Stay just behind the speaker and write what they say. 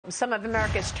some of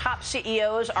America's top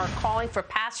CEOs are calling for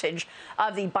passage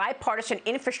of the bipartisan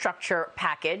infrastructure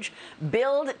package.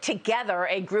 Build Together,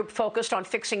 a group focused on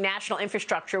fixing national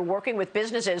infrastructure, working with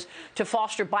businesses to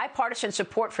foster bipartisan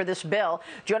support for this bill.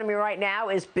 Joining me right now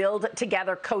is Build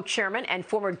Together co-chairman and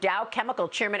former Dow Chemical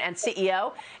chairman and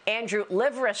CEO, Andrew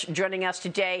Liveris, joining us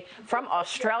today from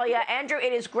Australia. Andrew,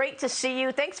 it is great to see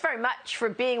you. Thanks very much for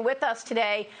being with us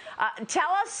today. Tell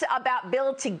us about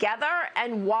Build Together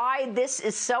and why this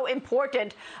is so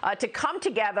important to come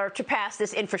together to pass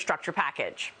this infrastructure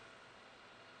package.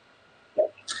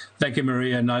 Thank you,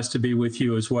 Maria. Nice to be with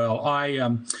you as well.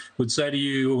 I would say to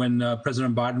you, when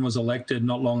President Biden was elected,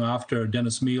 not long after,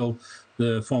 Dennis Meal,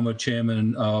 the former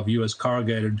chairman of U.S.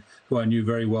 Corrugated, who I knew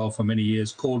very well for many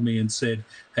years, called me and said,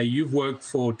 hey, you've worked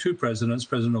for two presidents,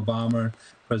 President Obama,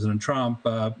 President Trump.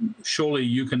 Surely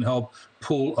you can help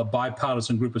pull a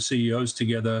bipartisan group of CEOs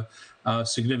together,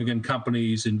 significant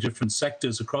companies in different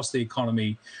sectors across the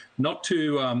economy, not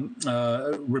to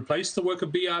replace the work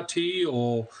of BRT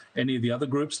or any of the other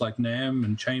groups like NAM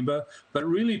and Chamber, but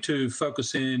really to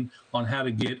focus in on how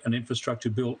to get an infrastructure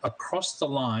bill across the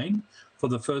line for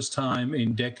the first time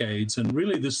in decades. And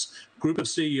really this group of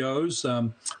CEOs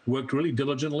worked really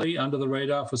diligently under the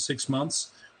radar for 6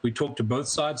 months. We talked to both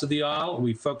sides of the aisle.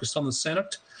 We focused on the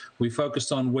Senate. We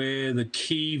focused on where the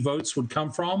key votes would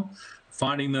come from,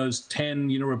 finding those 10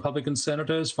 Republican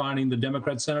senators, finding the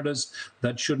Democrat senators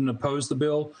that shouldn't oppose the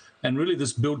bill. And really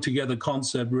this Build Together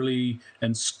concept really,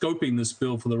 and scoping this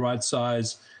bill for the right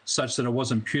size such that it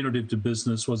wasn't punitive to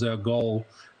business was our goal.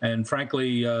 And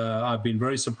frankly, I've been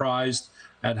very surprised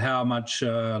at how much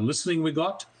listening we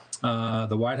got.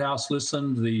 The White House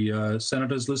listened, the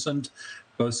senators listened,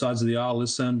 both sides of the aisle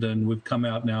listened, and we've come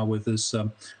out now with this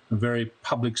very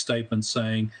public statement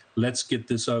saying, let's get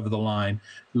this over the line.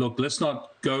 Look, let's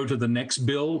not go to the next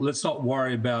bill. Let's not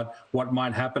worry about what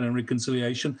might happen in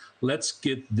reconciliation. Let's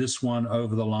get this one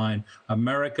over the line.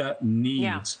 America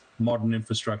needs modern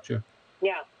infrastructure.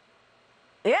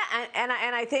 Yeah, and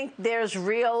I think there's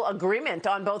real agreement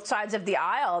on both sides of the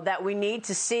aisle that we need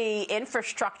to see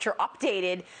infrastructure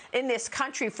updated in this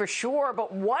country for sure.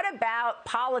 But what about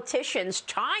politicians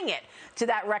tying it to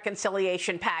that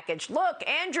reconciliation package? Look,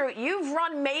 Andrew, you've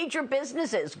run major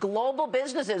businesses, global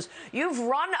businesses. You've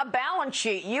run a balance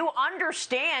sheet. You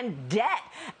understand debt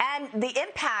and the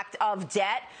impact of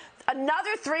debt.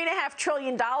 Another $3.5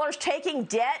 trillion, taking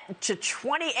debt to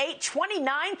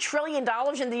 $29 trillion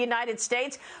in the United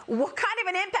States. What kind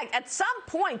of an impact? At some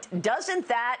point, doesn't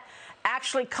that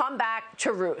actually come back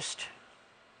to roost?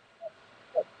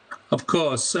 Of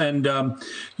course. And,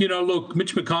 look,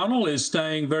 Mitch McConnell is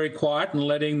staying very quiet and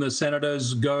letting the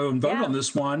senators go and vote on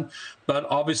this one, but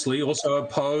obviously also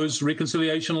oppose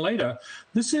reconciliation later.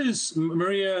 This is,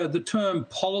 Maria, the term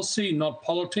policy, not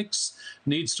politics,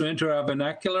 needs to enter our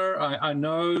vernacular. I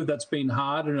know that's been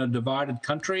hard in a divided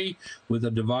country with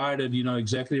a divided,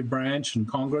 executive branch and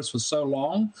Congress for so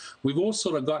long. We've all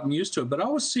sort of gotten used to it. But I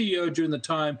was CEO during the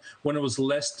time when it was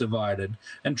less divided,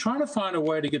 and trying to find a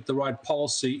way to get the right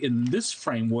policy in this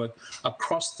framework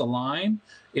across the line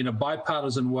in a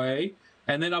bipartisan way.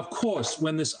 And then, of course,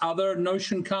 when this other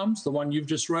notion comes, the one you've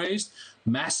just raised,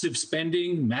 massive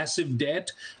spending, massive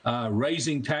debt,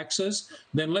 raising taxes,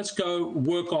 then let's go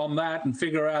work on that and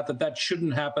figure out that that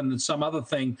shouldn't happen, that some other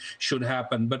thing should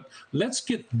happen. But let's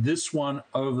get this one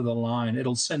over the line.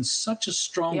 It'll send such a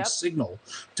strong signal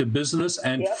to business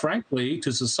and, frankly,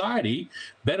 to society.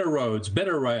 Better roads,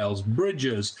 better rails,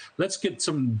 bridges. Let's get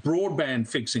some broadband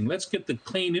fixing. Let's get the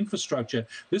clean infrastructure.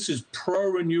 This is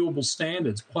pro-renewable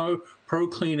standards,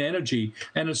 pro-clean energy,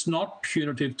 and it's not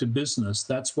punitive to business.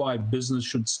 That's why business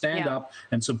should stand up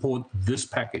and support this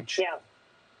package.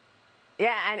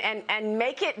 Yeah, and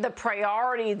make it the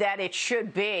priority that it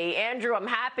should be. Andrew, I'm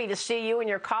happy to see you and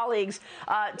your colleagues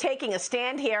taking a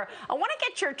stand here. I want to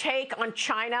get your take on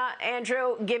China,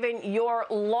 Andrew, given your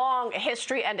long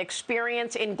history and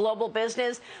experience in global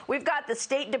business. We've got the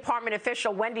State Department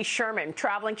official, Wendy Sherman,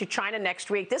 traveling to China next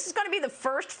week. This is going to be the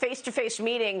first face-to-face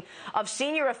meeting of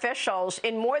senior officials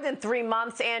in more than 3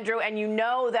 months, Andrew, and you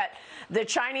know that the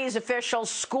Chinese officials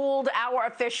schooled our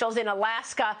officials in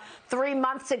Alaska 3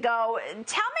 months ago.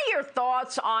 Tell me your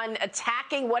thoughts on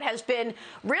attacking what has been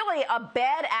really a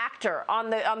bad actor on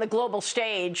the global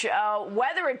stage,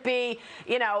 whether it be,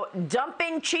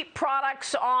 dumping cheap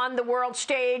products on the world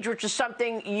stage, which is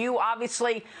something you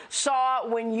obviously saw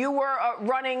when you were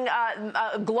running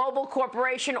a global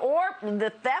corporation, or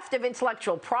the theft of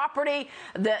intellectual property,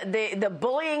 the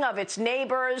bullying of its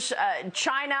neighbors,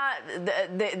 China,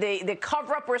 the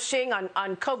cover-up we're seeing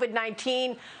on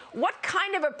COVID-19. What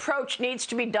kind of approach needs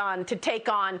to be done to take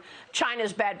on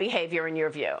China's bad behavior, in your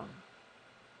view?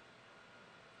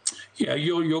 Yeah,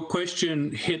 your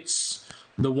question hits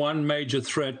the one major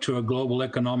threat to a global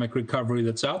economic recovery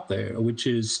that's out there, which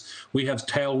is we have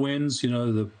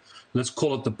tailwinds, let's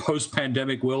call it the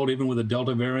post-pandemic world, even with the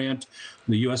Delta variant.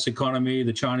 The U.S. economy,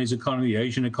 the Chinese economy, the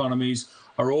Asian economies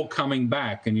are all coming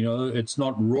back. And, it's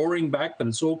not roaring back, but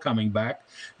it's all coming back.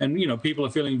 And, people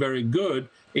are feeling very good,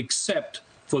 except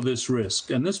for this risk.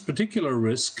 And this particular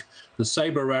risk, the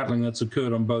saber rattling that's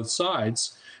occurred on both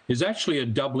sides, is actually a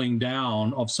doubling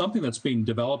down of something that's been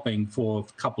developing for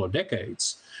a couple of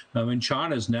decades. I mean,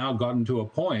 China's now gotten to a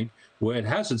point where it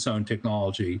has its own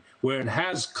technology, where it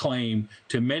has claim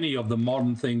to many of the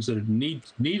modern things that it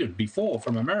needed before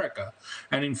from America.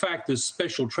 And in fact, this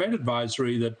special trade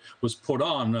advisory that was put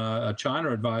on, a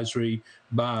China advisory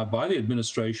by the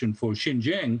administration for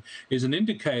Xinjiang, is an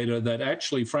indicator that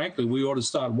actually, frankly, we ought to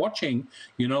start watching,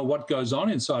 what goes on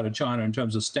inside of China in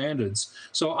terms of standards.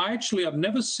 So I've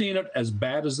never seen it as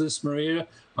bad as this, Maria.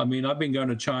 I mean, I've been going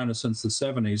to China since the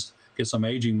 70s. Guess I'm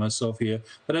aging myself here.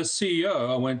 But as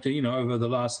CEO, I went to, over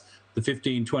the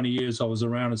 15, 20 years I was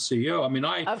around as CEO. I mean,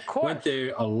 I went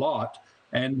there a lot,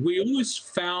 and we always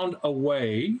found a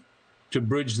way to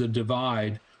bridge the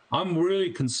divide. I'm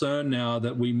really concerned now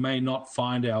that we may not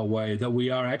find our way, that we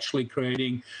are actually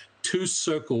creating two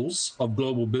circles of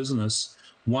global business,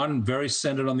 one very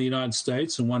centered on the United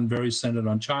States and one very centered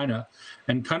on China.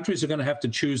 And countries are going to have to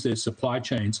choose their supply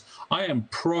chains. I am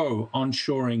pro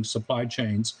onshoring supply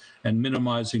chains and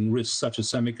minimizing risks such as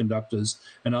semiconductors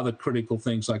and other critical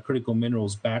things like critical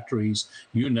minerals, batteries,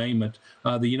 you name it.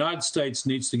 The United States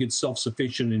needs to get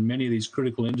self-sufficient in many of these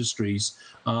critical industries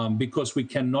because we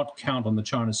cannot count on the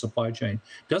China supply chain.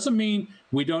 Doesn't mean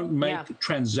we don't make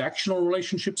transactional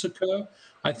relationships occur.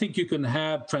 I think you can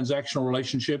have transactional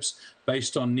relationships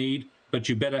based on need, but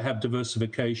you better have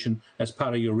diversification as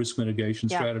part of your risk mitigation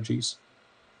strategies.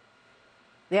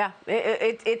 Yeah,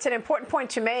 it's an important point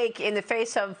to make in the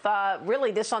face of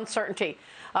really this uncertainty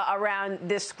around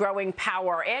this growing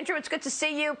power. Andrew, it's good to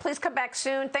see you. Please come back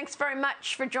soon. Thanks very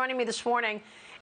much for joining me this morning.